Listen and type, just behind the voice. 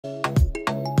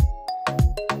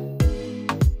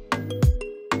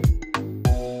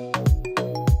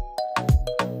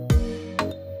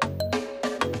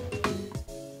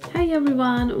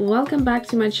everyone, welcome back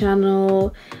to my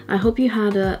channel. I hope you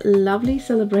had a lovely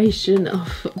celebration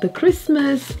of the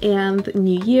Christmas and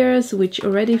New Year's, which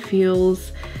already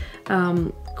feels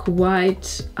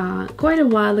quite a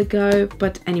while ago,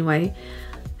 but anyway,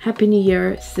 Happy New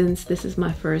Year, since this is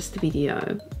my first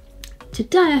video.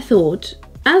 Today I thought,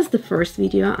 as the first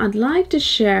video, I'd like to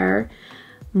share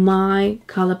my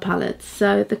color palette.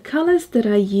 So the colors that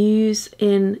I use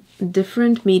in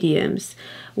different mediums,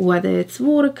 whether it's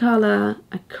watercolor,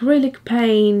 acrylic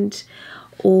paint,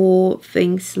 or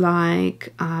things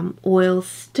like oil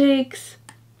sticks,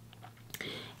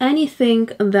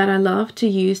 anything that I love to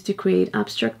use to create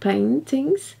abstract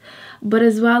paintings, but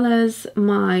as well as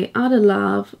my other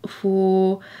love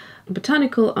for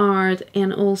botanical art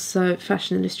and also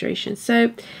fashion illustration.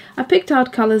 So I picked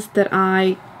out colors that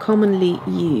I commonly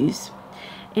use,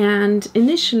 and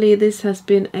initially this has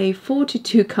been a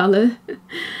 42 color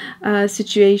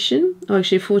situation, or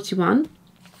actually 41,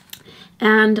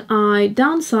 and I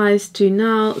downsized to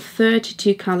now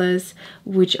 32 colors,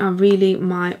 which are really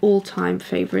my all-time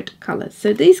favorite colors.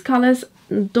 So these colors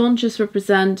don't just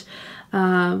represent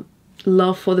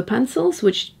love for the pencils,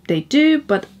 which they do,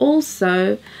 but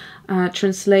also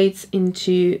translates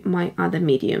into my other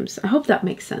mediums. I hope that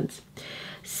makes sense.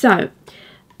 So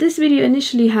this video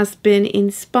initially has been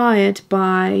inspired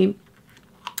by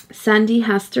Sandy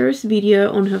Haster's video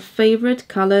on her favorite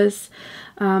colors,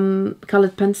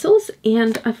 colored pencils,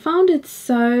 and I found it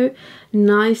so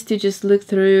nice to just look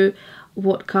through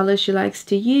what colors she likes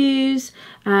to use,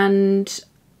 and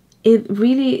it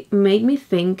really made me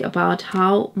think about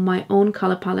how my own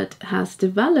color palette has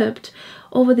developed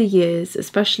over the years,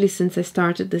 especially since I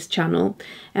started this channel.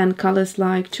 And colors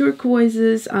like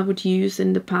turquoises I would use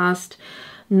in the past,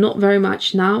 not very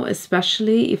much now,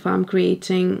 especially if I'm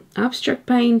creating abstract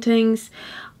paintings.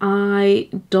 I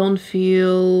don't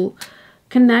feel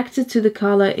connected to the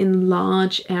color in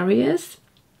large areas.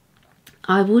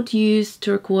 I would use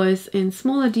turquoise in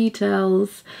smaller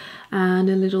details and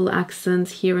a little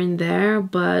accents here and there,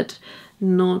 but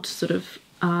not sort of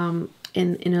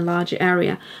in a larger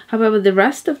area. However, the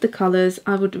rest of the colors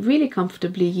I would really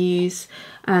comfortably use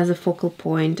as a focal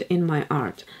point in my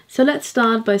art. So let's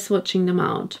start by swatching them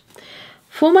out.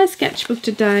 For my sketchbook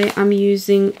today, I'm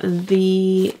using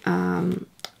the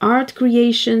Art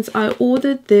Creations. I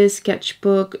ordered this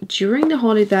sketchbook during the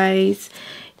holidays,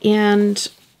 and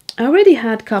I already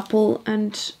had a couple,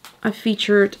 and I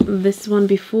featured this one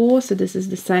before, so this is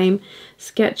the same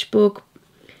sketchbook,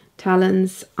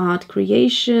 Talents Art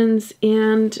Creations,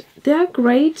 and they're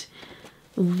great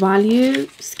value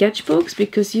sketchbooks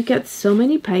because you get so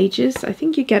many pages. I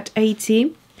think you get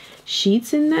 80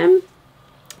 sheets in them.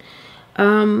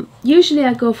 Usually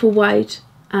I go for white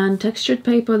and textured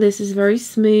paper. This is very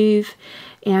smooth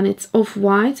and it's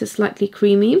off-white, so slightly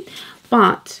creamy,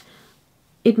 but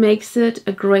it makes it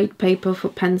a great paper for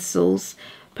pencils.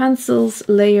 Pencils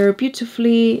layer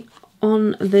beautifully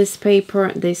on this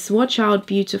paper, they swatch out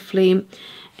beautifully,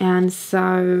 and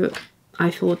so I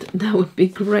thought that would be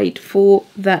great for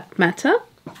that matter.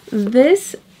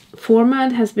 This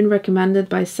format has been recommended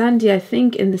by Sandy, I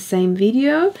think, in the same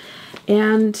video,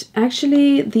 and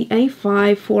actually the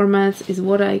A5 format is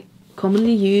what I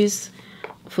commonly use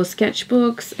for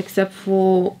sketchbooks, except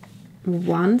for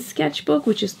one sketchbook,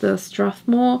 which is the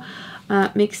Strathmore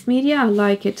mixed media. I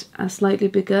like it slightly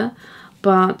bigger,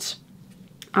 but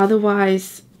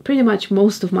otherwise pretty much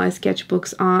most of my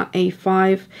sketchbooks are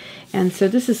A5, and so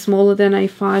this is smaller than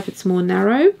A5, it's more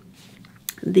narrow.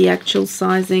 The actual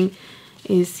sizing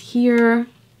is here,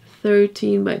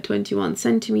 13 by 21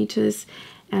 centimeters,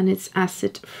 and it's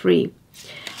acid free.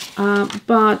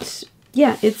 But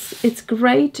yeah, it's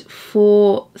great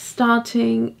for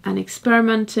starting and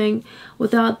experimenting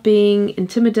without being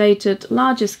intimidated.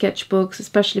 Larger sketchbooks,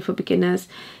 especially for beginners,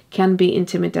 can be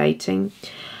intimidating.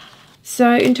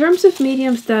 So in terms of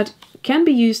mediums that can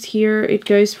be used here, it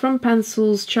goes from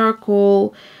pencils,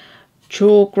 charcoal,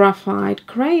 chalk, graphite,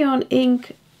 crayon,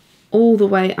 ink, all the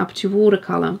way up to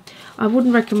watercolor. I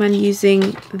wouldn't recommend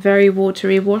using very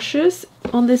watery washes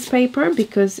on this paper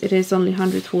because it is only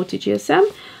 140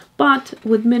 GSM, but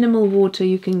with minimal water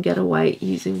you can get away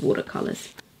using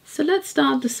watercolors. So let's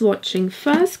start the swatching.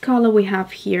 First color we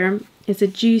have here is a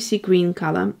juicy green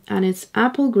color, and it's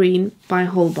Apple Green by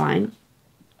Holbein.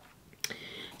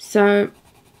 So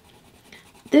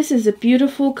this is a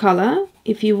beautiful color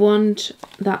if you want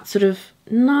that sort of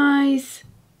nice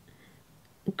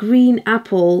green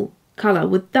apple color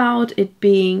without it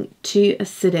being too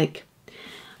acidic.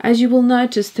 As you will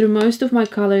notice, through most of my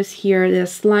colors here, they're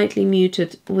slightly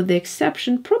muted, with the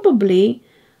exception probably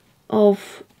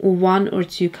of one or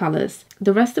two colors.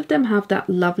 The rest of them have that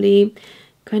lovely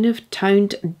kind of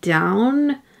toned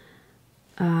down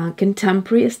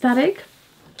contemporary aesthetic.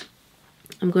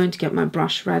 I'm going to get my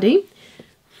brush ready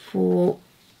for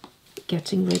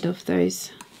getting rid of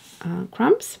those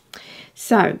crumbs.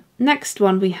 So next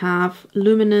one we have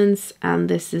Luminance, and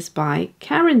this is by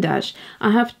Caran.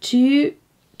 I have two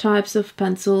types of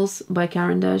pencils by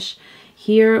Caran.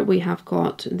 Here we have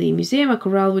got the Museum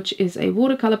Aquarelle, which is a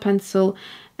watercolor pencil,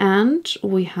 and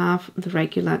we have the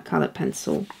regular color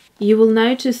pencil. You will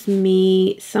notice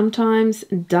me sometimes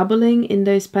doubling in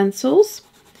those pencils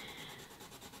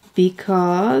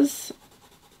because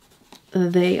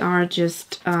they are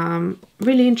just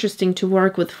really interesting to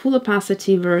work with full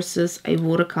opacity versus a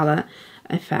watercolor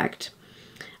effect.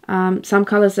 Some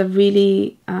colors are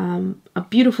really are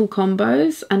beautiful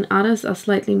combos, and others are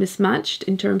slightly mismatched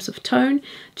in terms of tone,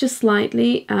 just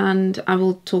slightly, and I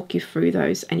will talk you through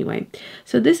those anyway.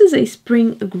 So this is a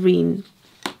spring green.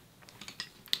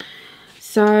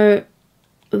 So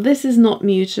this is not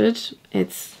muted,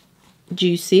 it's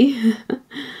juicy.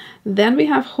 Then we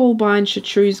have Holbein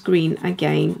Chartreuse Green,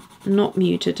 again, not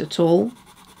muted at all.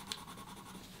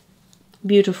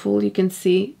 Beautiful, you can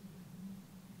see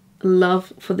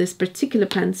love for this particular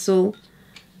pencil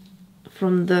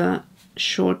from the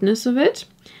shortness of it.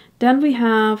 Then we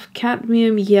have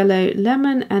Cadmium Yellow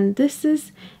Lemon, and this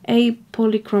is a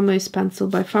Polychromos pencil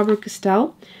by Faber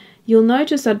Castell. You'll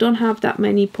notice I don't have that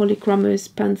many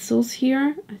Polychromos pencils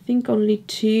here, I think only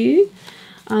two,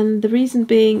 and the reason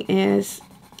being is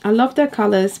I love their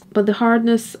colors, but the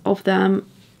hardness of them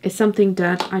is something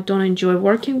that I don't enjoy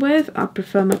working with. I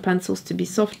prefer my pencils to be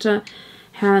softer,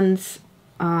 hence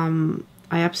I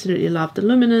absolutely love the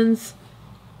Luminance,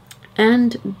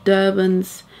 and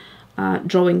Derwent's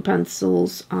drawing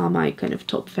pencils are my kind of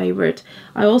top favorite.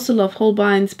 I also love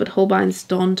Holbeins, but Holbeins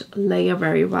don't layer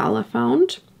very well, I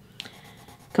found,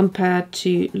 compared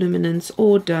to Luminance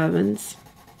or Derwent's.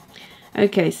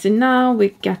 Okay, so now we're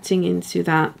getting into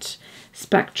that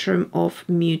spectrum of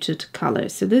muted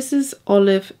colors. So this is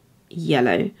Olive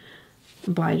Yellow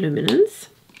by Luminance.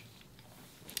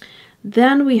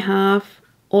 Then we have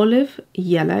Olive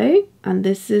Yellow, and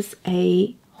this is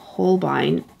a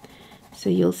Holbein. So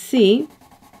you'll see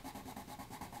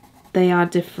they are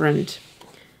different.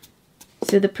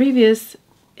 So the previous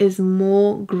is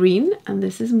more green and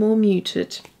this is more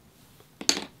muted.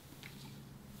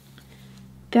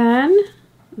 Then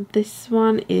this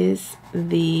one is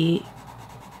the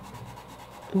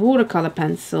watercolor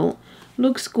pencil.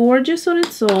 Looks gorgeous on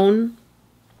its own,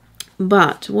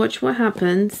 but watch what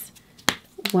happens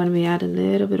when we add a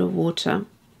little bit of water.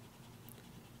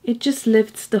 It just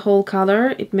lifts the whole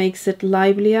color. It makes it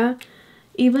livelier,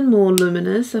 even more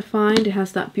luminous. I find it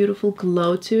has that beautiful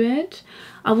glow to it.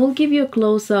 I will give you a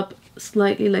close-up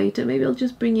slightly later. Maybe I'll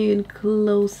just bring you in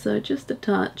closer, just a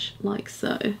touch, like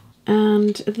so.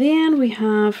 And then we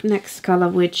have next color,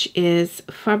 which is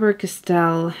Faber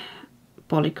Castell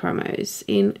Polychromos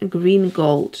in green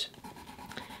gold.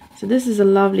 So this is a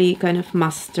lovely kind of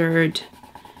mustard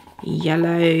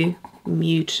yellow,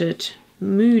 muted,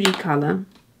 moody color.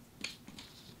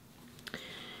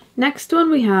 Next one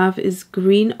we have is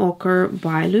Green Ochre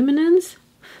by Luminance.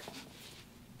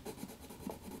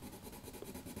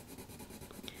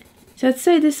 So I'd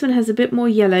say this one has a bit more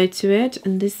yellow to it,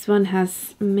 and this one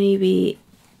has maybe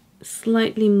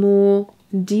slightly more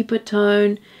deeper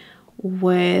tone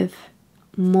with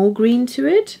more green to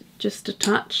it, just a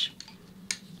touch.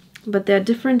 But they're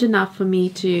different enough for me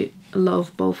to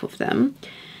love both of them.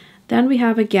 Then we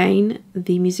have again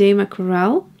the Museum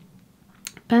Aquarelle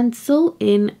pencil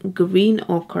in green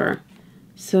ochre.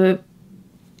 So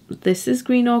this is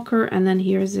green ochre, and then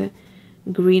here's a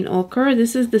green ochre.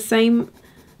 This is the same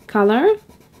color,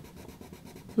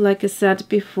 like I said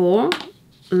before.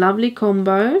 Lovely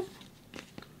combo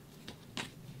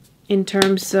in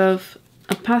terms of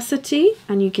opacity,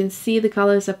 and you can see the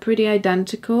colors are pretty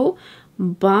identical.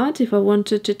 But if I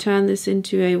wanted to turn this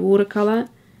into a watercolor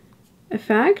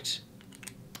effect,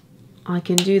 I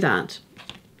can do that.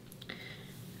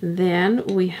 Then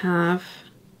we have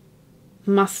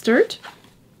Mustard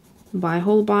by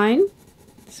Holbein.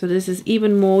 So this is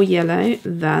even more yellow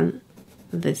than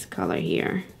this color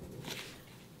here.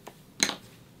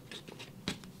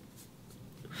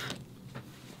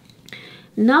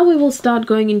 Now we will start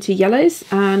going into yellows,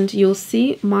 and you'll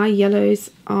see my yellows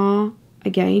are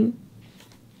again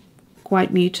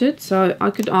quite muted. So I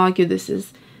could argue this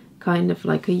is kind of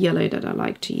like a yellow that I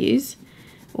like to use,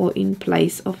 or in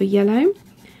place of a yellow.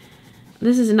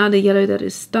 This is another yellow that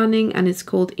is stunning, and it's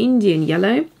called Indian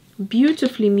Yellow.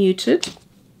 Beautifully muted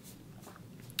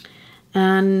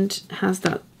and has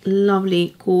that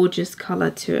lovely, gorgeous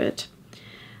color to it.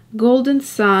 Golden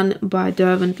Sun by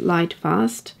Derwent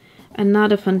Lightfast.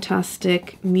 Another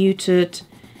fantastic muted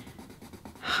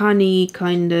honey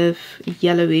kind of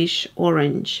yellowish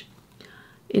orange.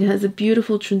 It has a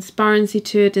beautiful transparency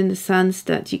to it in the sense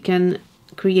that you can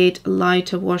create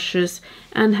lighter washes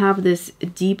and have this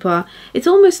deeper. It's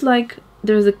almost like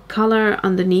there's a color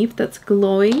underneath that's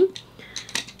glowing,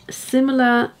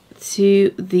 similar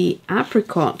to the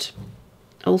Apricot,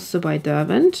 also by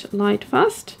Derwent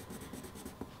Lightfast.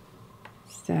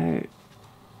 So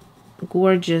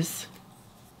gorgeous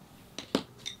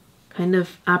kind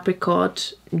of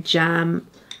apricot jam,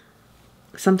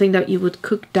 something that you would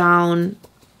cook down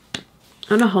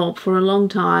on a hob for a long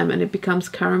time and it becomes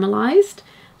caramelized.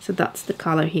 So that's the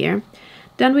color here.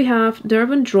 Then we have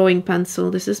Derwent Drawing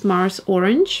Pencil. This is Mars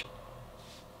Orange.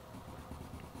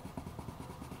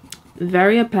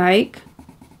 Very opaque,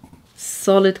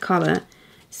 solid color.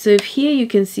 So here you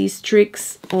can see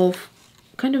streaks of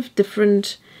kind of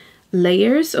different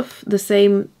layers of the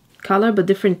same color, but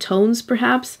different tones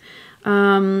perhaps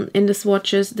in the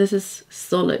swatches. This is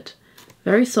solid,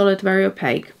 very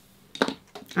opaque.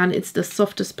 And it's the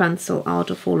softest pencil out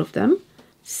of all of them.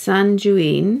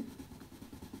 Sanjuine,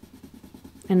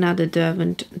 another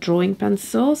Derwent Drawing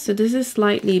Pencil. So this is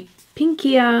slightly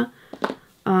pinkier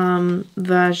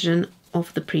version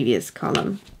of the previous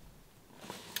color.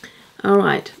 All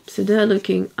right, so they're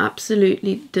looking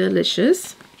absolutely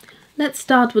delicious. Let's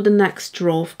start with the next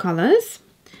draw of colors.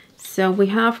 So we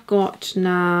have got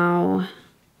now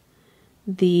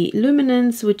the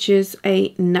Luminance, which is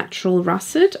a natural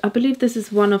russet. I believe this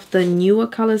is one of the newer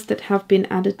colors that have been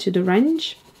added to the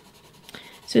range.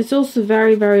 So it's also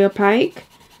very opaque,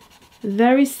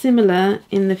 very similar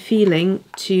in the feeling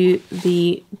to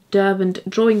the Derwent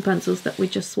Drawing Pencils that we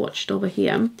just swatched over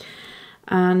here.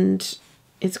 And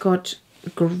it's got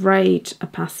great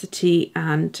opacity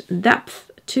and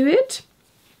depth to it,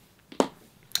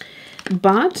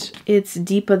 but it's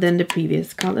deeper than the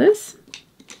previous colors.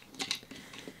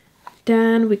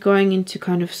 Then we're going into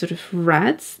kind of sort of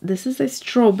reds. This is a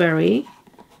strawberry,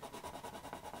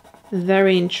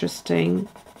 very interesting,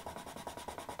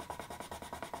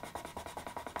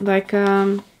 like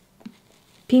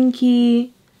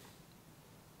pinky,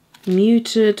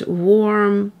 muted,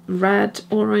 warm, red,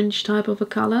 orange type of a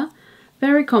color.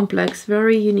 Very complex,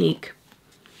 very unique.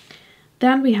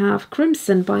 Then we have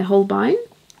Crimson by Holbein.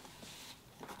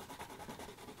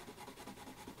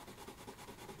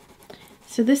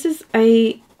 So this is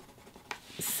a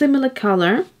similar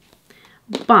color,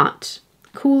 but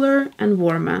cooler and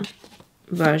warmer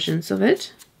versions of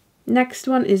it. Next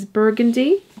one is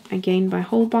Burgundy, again by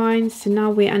Holbein. So now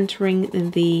we're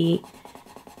entering the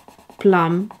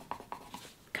plum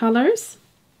colors.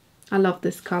 I love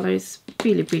this color, it's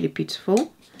really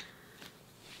beautiful.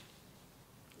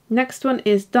 Next one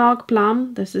is Dark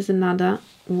Plum. This is another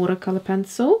watercolor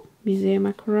pencil, Museum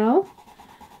Aquarelle.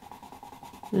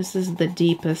 This is the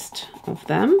deepest of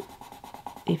them,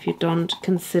 if you don't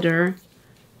consider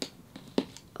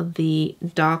the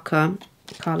darker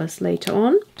colors later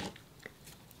on.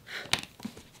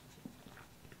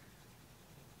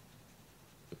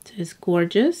 It is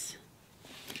gorgeous.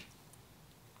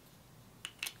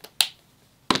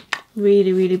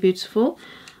 Really beautiful.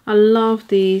 I love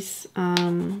these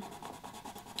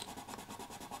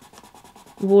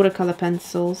watercolor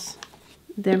pencils.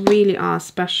 They really are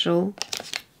special.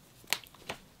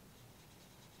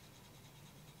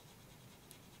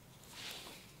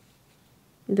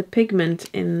 The pigment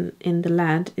in the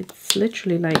lead, it's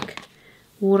literally like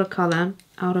watercolor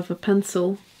out of a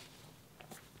pencil.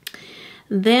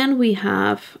 Then we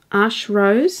have Ash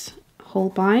Rose,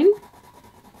 Holbein.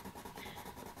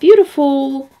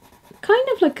 Beautiful, kind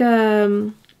of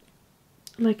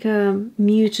like a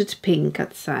muted pink,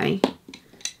 I'd say.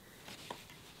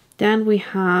 Then we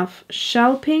have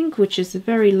Shell Pink, which is a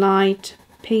very light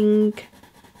pink.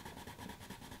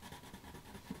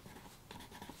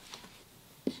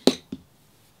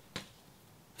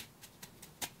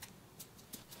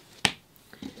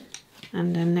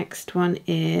 And the next one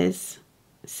is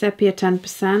Sepia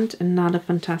 10%, another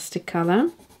fantastic color.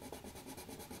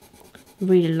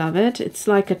 Really love it. It's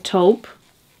like a taupe.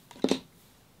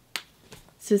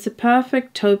 So it's a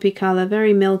perfect taupey color,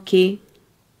 very milky.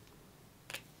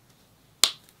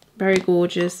 Very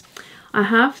gorgeous. I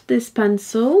have this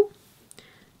pencil,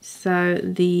 so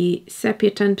the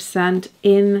Sepia 10%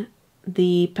 in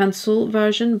the pencil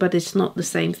version, but it's not the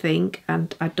same thing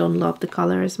and I don't love the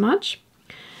color as much.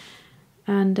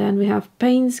 And then we have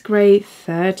Payne's Grey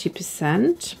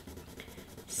 30%.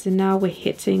 So now we're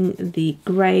hitting the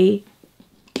grey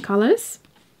colors.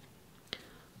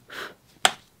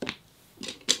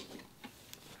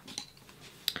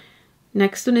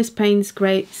 Next one is Payne's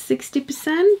Grey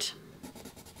 60%.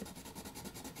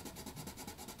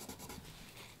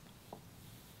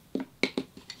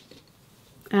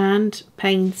 And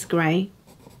Payne's Grey.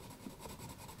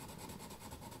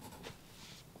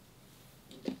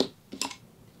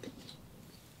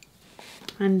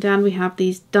 And then we have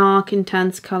these dark,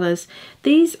 intense colors.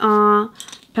 These are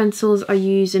pencils I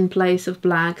use in place of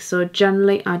black. So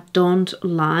generally I don't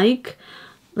like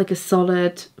a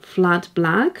solid flat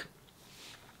black.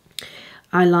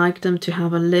 I like them to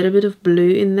have a little bit of blue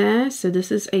in there. So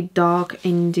this is a dark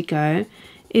indigo.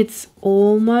 It's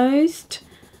almost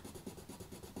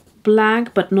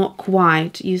black, but not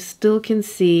quite. You still can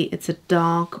see it's a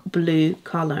dark blue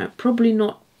color. Probably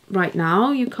not right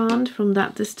now, you can't from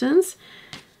that distance,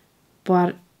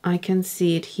 but I can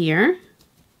see it here,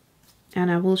 and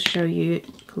I will show you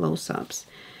close-ups.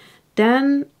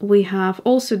 Then we have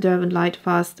also Derwent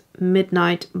Lightfast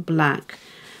Midnight Black.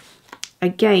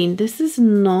 Again, this is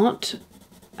not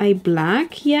a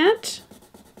black yet.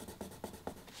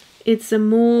 It's a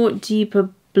more deeper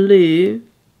blue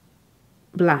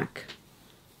black.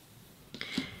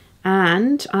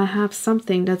 And I have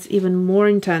something that's even more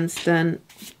intense than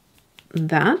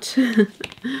that.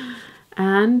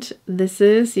 And this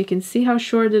is, you can see how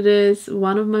short it is,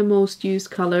 one of my most used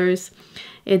colors.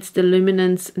 It's the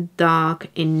Luminance Dark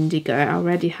Indigo. I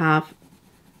already have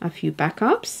a few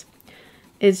backups.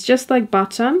 It's just like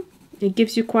butter. It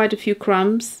gives you quite a few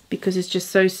crumbs because it's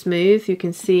just so smooth. You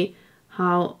can see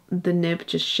how the nib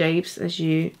just shapes as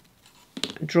you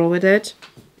draw with it.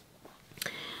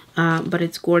 But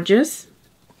it's gorgeous.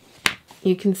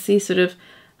 You can see sort of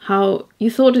how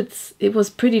you thought it was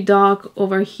pretty dark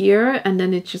over here, and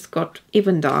then it just got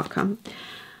even darker.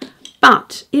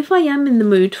 But if I am in the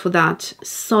mood for that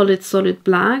solid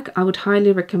black, I would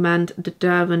highly recommend the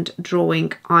Derwent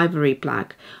Drawing Ivory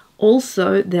Black.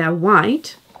 Also, they're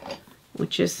white,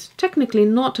 which is technically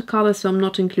not a color, so I'm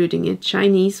not including it.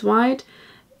 Chinese white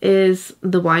is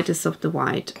the whitest of the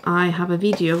white. I have a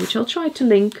video which I'll try to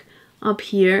link up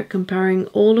here comparing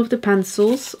all of the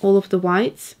pencils, all of the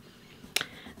whites.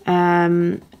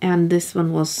 And this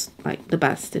one was like the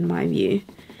best in my view.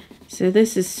 So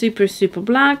this is super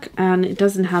black, and it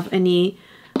doesn't have any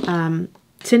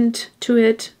tint to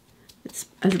it. It's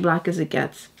as black as it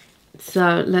gets.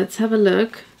 So let's have a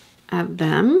look at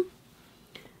them.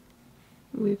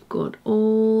 We've got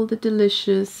all the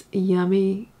delicious,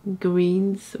 yummy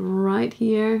greens right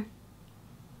here.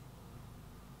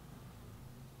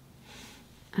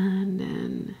 And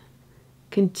then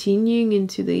continuing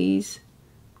into these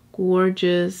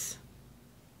gorgeous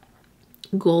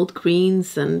gold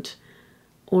greens and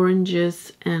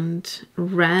oranges and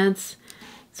reds,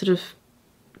 sort of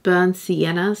burnt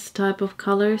siennas type of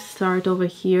colors. Start over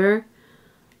here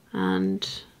and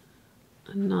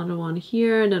another one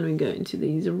here. Then we go into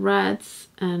these reds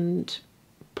and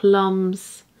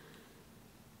plums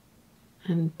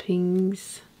and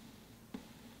pinks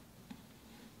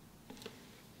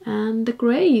and the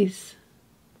grays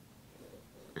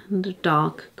and the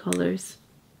dark colors.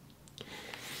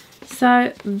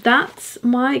 So that's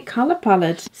my color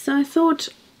palette. So I thought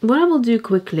what I will do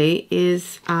quickly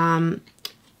is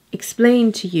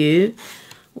explain to you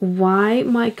why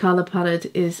my color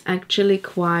palette is actually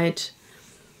quite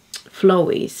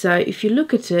flowy. So if you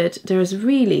look at it, there's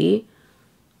really,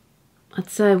 I'd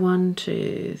say 1,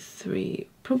 2, 3,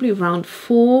 probably around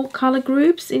 4 color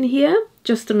groups in here,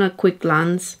 just on a quick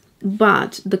glance.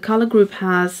 But the color group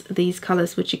has these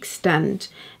colors which extend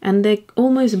and they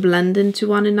almost blend into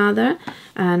one another,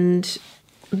 and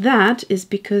that is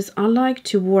because I like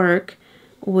to work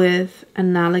with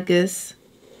analogous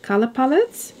color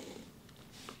palettes.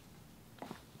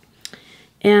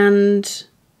 And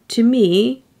to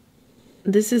me,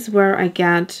 this is where I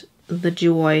get the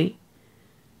joy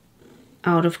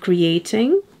out of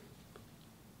creating.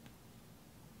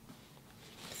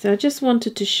 So I just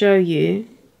wanted to show you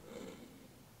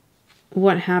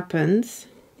what happens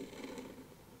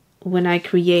when I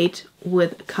create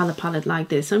with a color palette like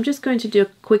this. So I'm just going to do a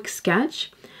quick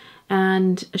sketch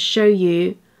and show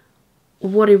you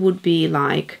what it would be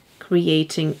like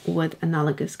creating with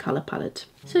analogous color palette.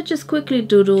 So I just quickly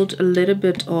doodled a little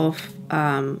bit of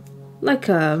like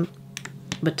a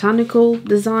botanical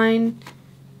design,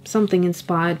 something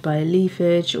inspired by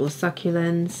leafage or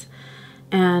succulents.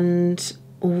 And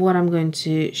what I'm going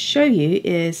to show you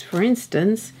is, for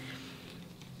instance,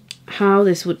 how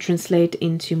this would translate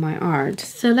into my art.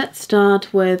 So let's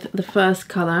start with the first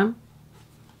color,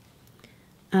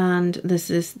 and this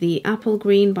is the Apple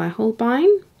Green by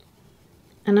Holbein,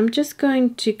 and I'm just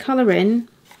going to color in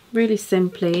really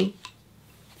simply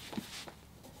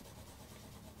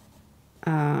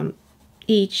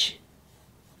each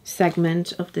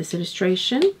segment of this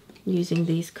illustration using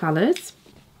these colors,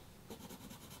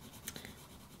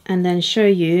 and then show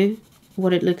you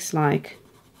what it looks like.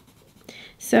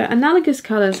 So analogous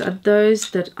colors are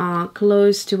those that are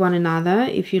close to one another.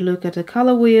 If you look at a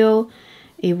color wheel,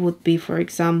 it would be, for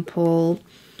example,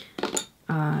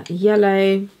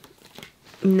 yellow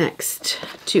next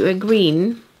to a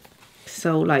green,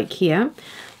 so like here.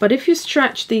 But if you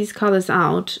stretch these colors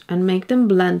out and make them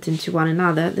blend into one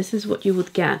another, this is what you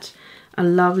would get, a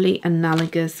lovely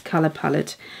analogous color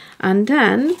palette. And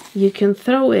then you can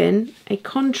throw in a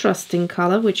contrasting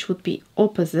color, which would be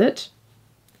opposite,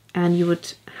 and you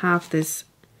would have this,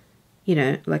 you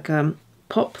know, like a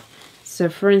pop. So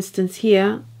for instance,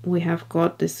 here we have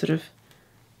got this sort of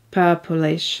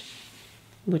purplish,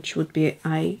 which would be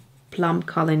a plum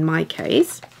color in my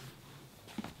case,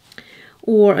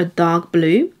 or a dark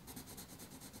blue,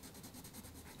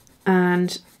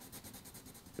 and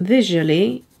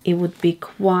visually it would be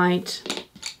quite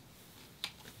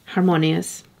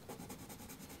harmonious.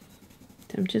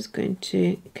 So I'm just going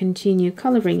to continue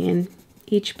coloring in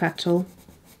each petal.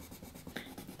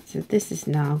 So this is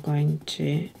now going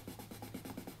to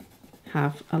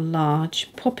have a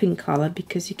large popping color,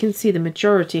 because you can see the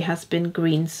majority has been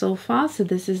green so far. So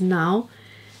this is now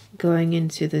going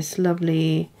into this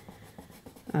lovely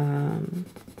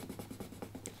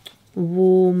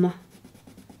warm,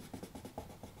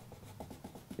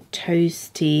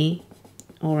 toasty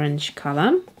orange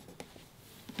color.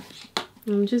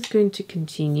 I'm just going to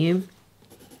continue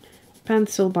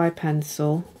pencil by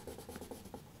pencil.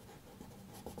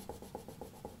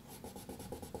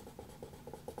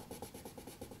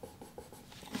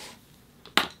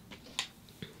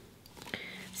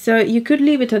 So you could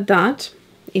leave it at that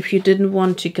if you didn't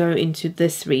want to go into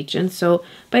this region. So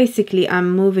basically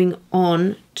I'm moving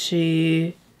on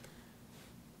to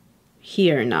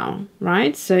here now,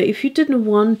 right? So if you didn't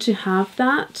want to have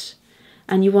that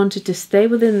and you wanted to stay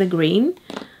within the green,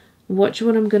 watch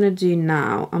what I'm going to do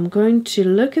now. I'm going to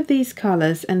look at these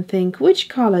colors and think, which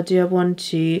color do I want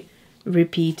to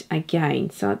repeat again?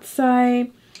 So I'd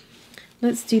say,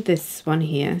 let's do this one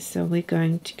here. So we're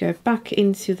going to go back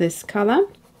into this color,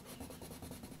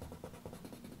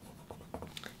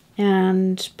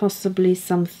 and possibly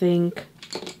something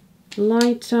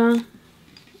lighter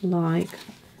like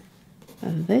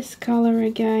this color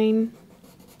again.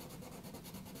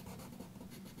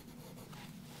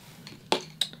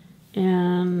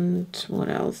 And what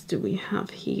else do we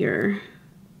have here?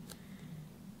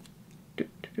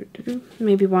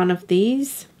 Maybe one of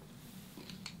these.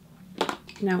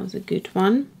 That was a good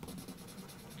one.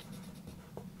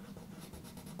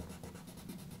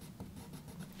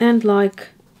 And like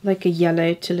a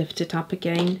yellow to lift it up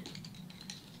again.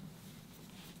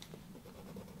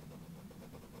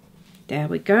 There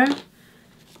we go.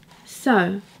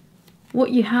 So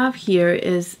what you have here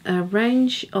is a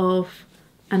range of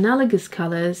analogous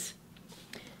colors.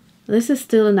 This is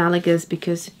still analogous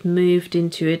because it moved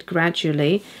into it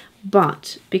gradually,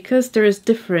 but because there is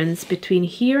difference between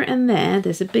here and there,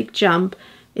 there's a big jump,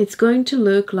 it's going to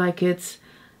look like it's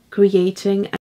creating